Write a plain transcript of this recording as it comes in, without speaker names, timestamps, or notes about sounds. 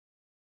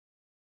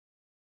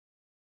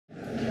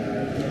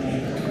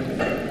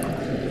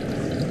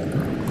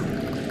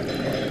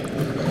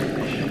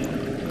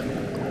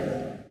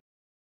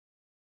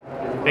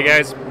Hey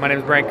guys, my name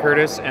is Brian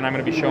Curtis and I'm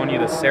going to be showing you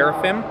the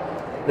Seraphim.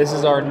 This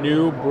is our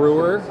new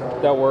brewer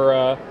that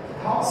we're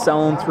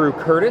selling through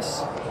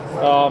Curtis.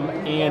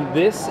 And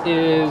this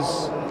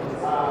is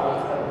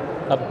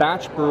a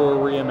batch brewer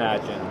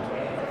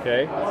reimagined.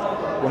 Okay?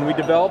 When we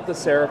developed the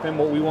Seraphim,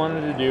 what we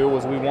wanted to do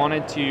was we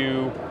wanted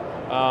to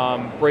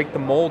break the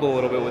mold a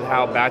little bit with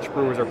how batch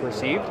brewers are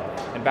perceived.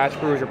 And batch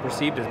brewers are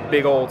perceived as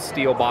big old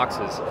steel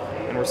boxes.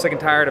 And we're sick and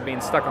tired of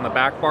being stuck on the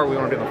back bar, we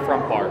want to do the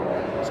front bar.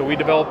 So we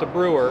developed a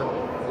brewer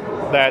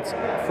that's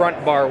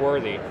front bar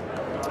worthy.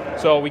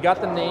 So we got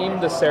the name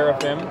the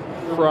Seraphim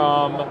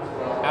from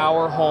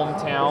our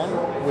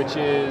hometown, which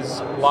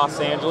is Los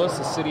Angeles,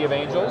 the city of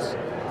angels.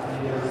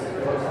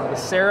 The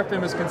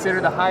Seraphim is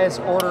considered the highest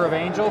order of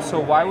angels,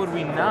 so why would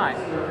we not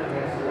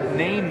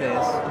name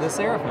this the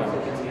Seraphim?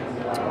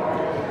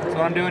 So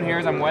what I'm doing here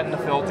is I'm wetting the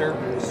filter,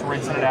 just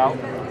rinsing it out.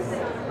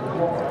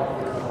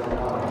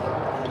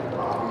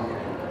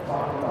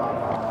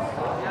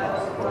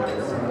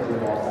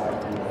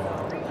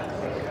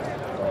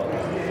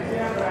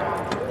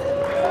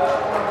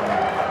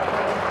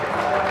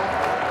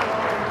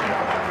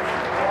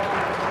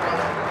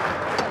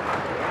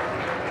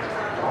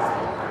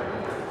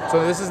 So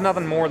this is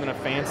nothing more than a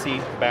fancy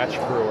batch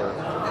brewer.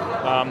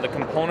 The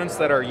components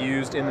that are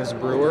used in this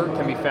brewer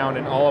can be found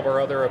in all of our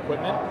other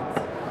equipment.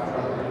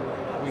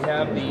 We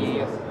have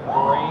the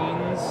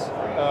brains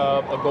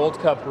of a gold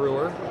cup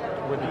brewer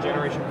with the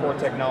Generation 4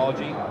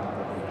 technology.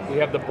 We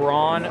have the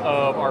brawn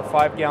of our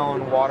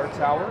 5-gallon water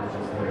tower.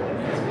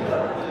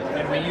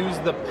 And we use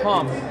the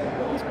pump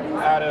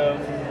out of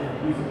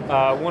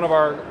one of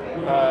our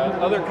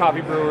other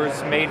coffee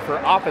brewers made for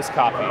office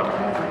coffee.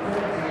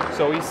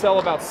 So we sell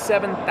about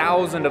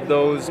 7,000 of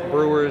those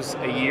brewers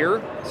a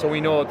year, so we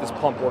know that this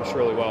pump works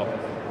really well.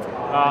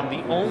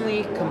 The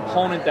only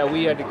component that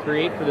we had to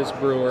create for this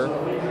brewer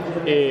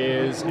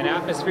is an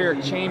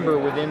atmospheric chamber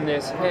within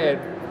this head,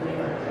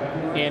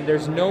 and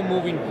there's no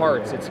moving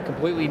parts. It's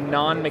completely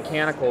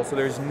non-mechanical, so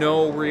there's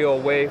no real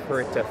way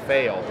for it to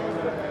fail.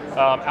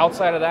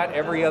 Outside of that,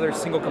 every other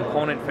single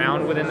component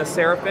found within the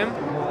Seraphim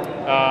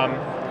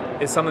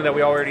is something that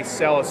we already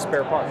sell as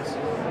spare parts.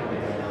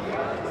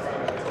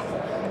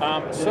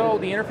 So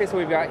the interface that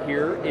we've got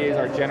here is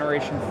our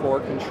Generation 4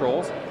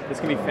 controls. This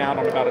can be found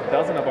on about a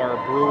dozen of our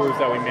brewers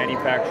that we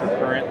manufacture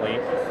currently.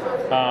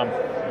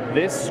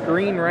 This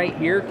screen right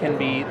here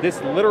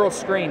this literal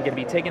screen can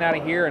be taken out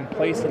of here and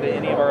placed into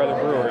any of our other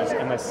brewers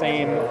in the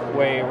same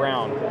way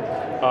around.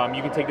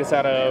 You can take this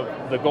out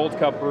of the Gold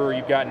Cup brewer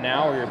you've got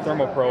now or your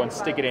ThermoPro and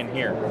stick it in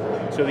here.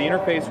 So the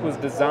interface was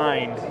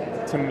designed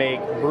to make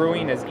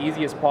brewing as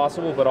easy as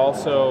possible, but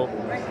also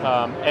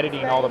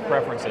editing all the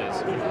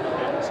preferences.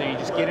 So you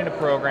just get into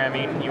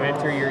programming, you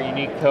enter your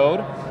unique code,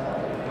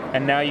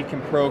 and now you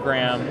can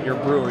program your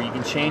brewer. You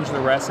can change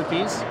the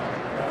recipes,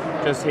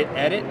 just hit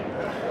edit,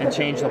 and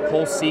change the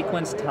pull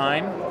sequence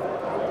time.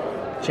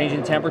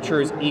 Changing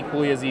temperature is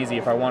equally as easy.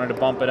 If I wanted to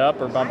bump it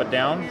up or bump it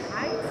down,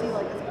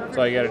 that's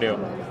all you gotta do.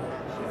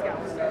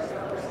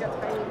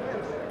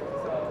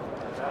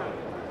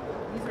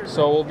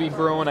 So we'll be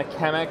brewing a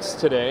Chemex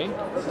today.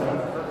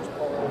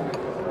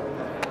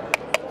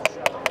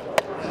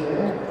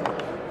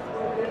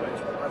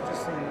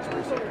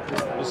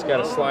 Just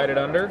gotta slide it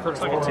under. Looks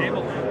like a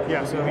table.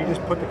 Yeah, so you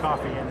just put the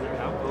coffee in there.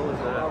 How cool is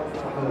that?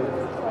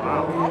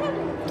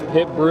 Wow.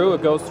 Hit brew,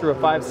 it goes through a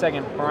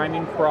 5-second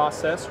priming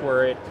process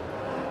where it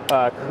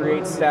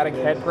creates static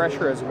head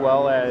pressure as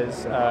well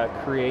as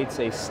creates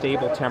a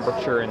stable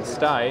temperature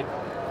inside.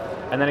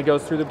 And then it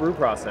goes through the brew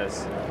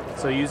process.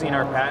 So using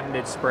our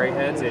patented spray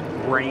heads, it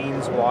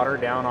rains water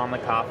down on the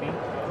coffee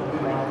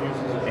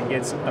and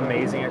gets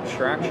amazing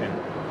extraction.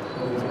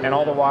 And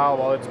all the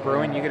while it's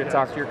brewing, you get to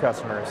talk to your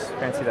customers.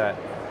 Fancy that.